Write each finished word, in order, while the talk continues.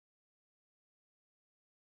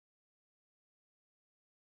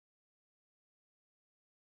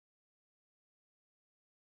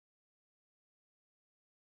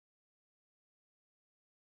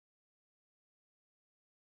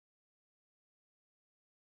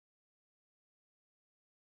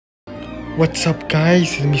What's up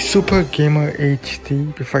guys, it's me Super Gamer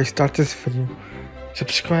HD. Before I start this video,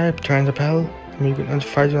 subscribe, turn the bell, and you get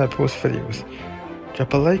notified when I post videos.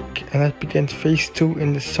 Drop a like and let's begin phase 2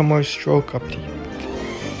 in the summer stroke update.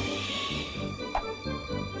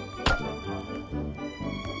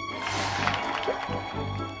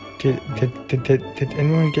 Did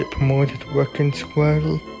anyone get promoted to working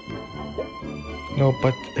squirrel? No,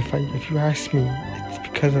 but if you ask me, it's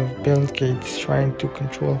because of Bill Gates trying to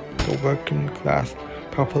control the working class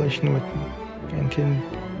population with maintain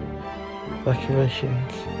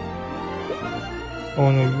regulations.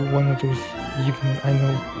 Oh no, you're one of those even. I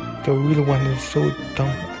know the real one is so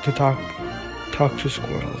dumb to talk to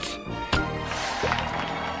squirrels.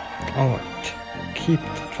 Alright, keep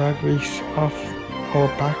the drag race off our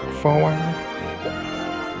back for a while.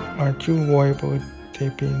 Aren't you worried about they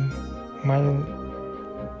being mired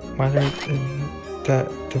in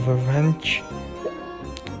the revenge?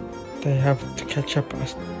 They have to catch us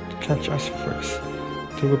first.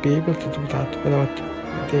 They will be able to do that without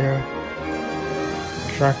their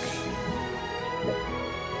tracks.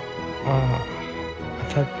 I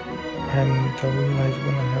thought to realize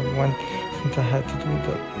when I have one since I had to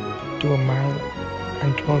do a mile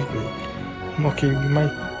and 12 way. Okay, we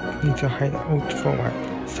might need to hide out for a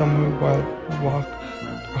while, somewhere while we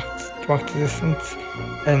walk the distance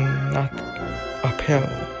and not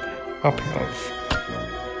uphills.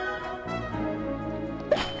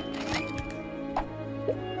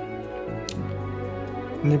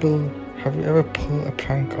 Nibble, have you ever pulled a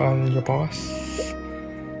prank on your boss?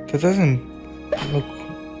 That doesn't look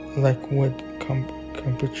like would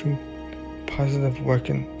contribute positive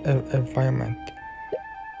working environment.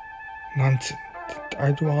 Nonsense.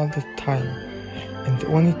 I do all the time, and the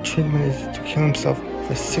only treatment is to kill himself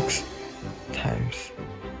for 6 times.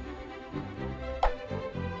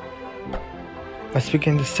 Let's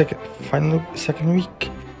begin the second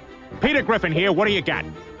week. Peter Griffin here, what do you got?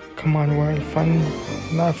 Come on, world fun.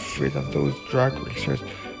 I'm not afraid of those drag racers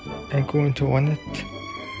and going to run it.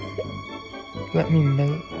 Let me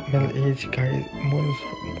middle-aged guys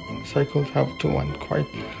motorcycles have to run quiet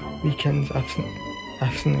weekends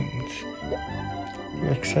afternoons.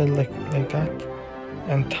 You're excited like that?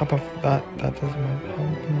 And top of that doesn't matter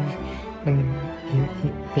how many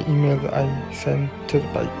emails I send to the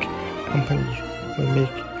bike companies will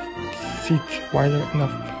make seats wider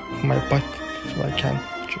enough for my butt so I can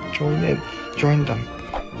join them.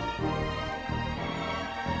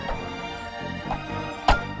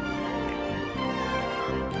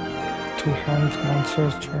 Two hands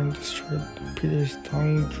monsters trying to destroy Peter's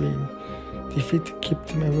tongue dream. Defeat to keep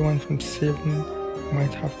them everyone from saving.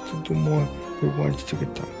 Might have to do more rewards to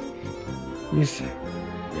get them. Use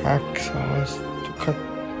hacksaws to cut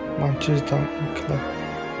monsters down and collect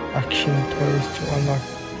action toys to unlock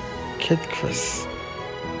Kid Chris.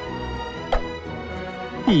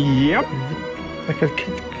 Yep. Like the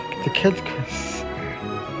Kid Chris.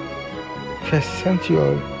 Chris, since you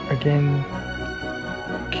are again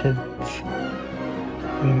kids,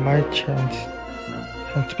 and my chance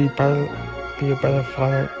to be a better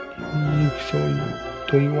father.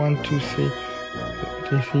 Do you want to say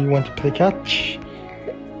you want to play catch?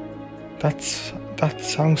 That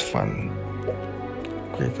sounds fun.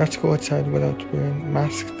 Great, let's go outside without wearing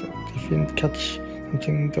masks if you didn't catch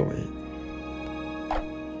something the way.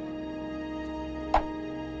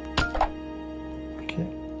 Okay.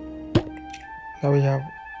 Now we have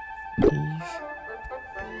these.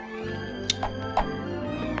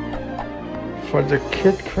 For the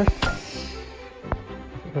Kid Chris.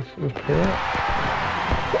 Let's repair.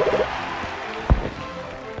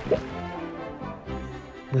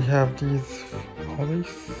 We have these always.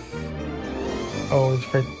 Oh, it's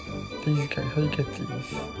right. These guys. How do you get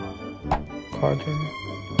these? Carton.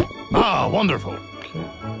 Ah, wonderful. Okay.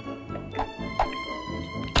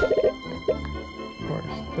 What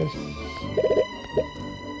is this?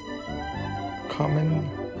 Common.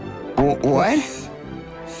 What?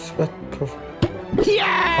 Sweat proof.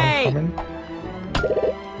 Yay! Uncommon.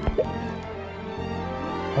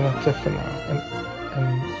 And that's it for now. And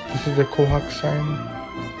this is the Kohawk sign.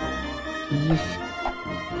 These.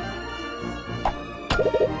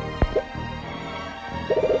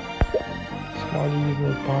 Smarties,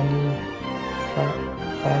 make Bonnie. Fan.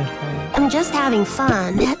 I'm just having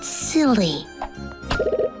fun. That's silly.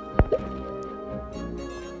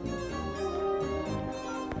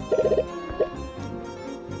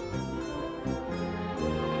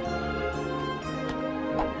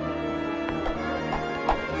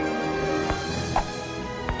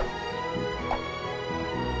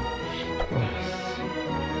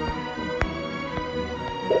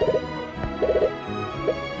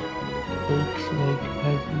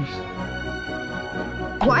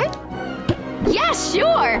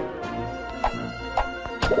 Sure.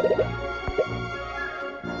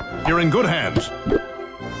 You're in good hands.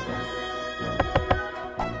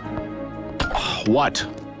 What?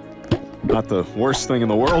 Not the worst thing in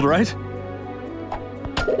the world, right?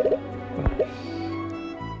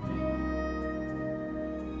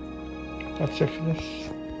 That's it for this.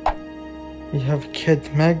 We have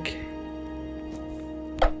Kid Meg.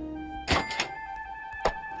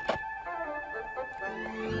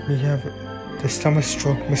 We have the Stomach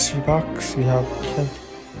Stroke Mystery Box. We have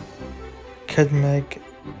Kid Meg,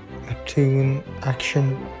 Neptune,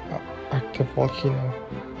 Action, Active Volcano.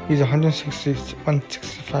 These are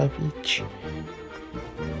 165 each.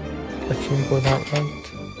 Let's even go that route.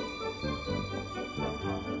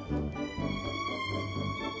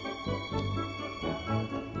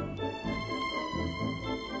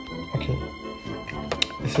 Okay,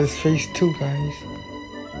 this is phase 2, guys.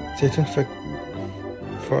 Stay tuned for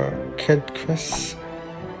Kid Chris.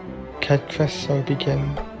 So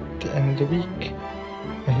begin the end of the week.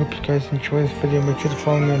 I hope you guys enjoy this video. Make sure to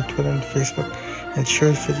follow me on Twitter and Facebook, and share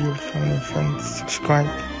this video with family and friends. Subscribe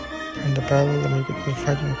and the bell, and you get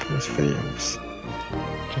notified when I post videos.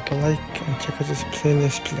 Click a like and check out this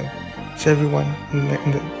playlist below. See everyone in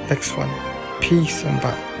the next one. Peace and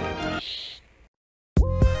bye.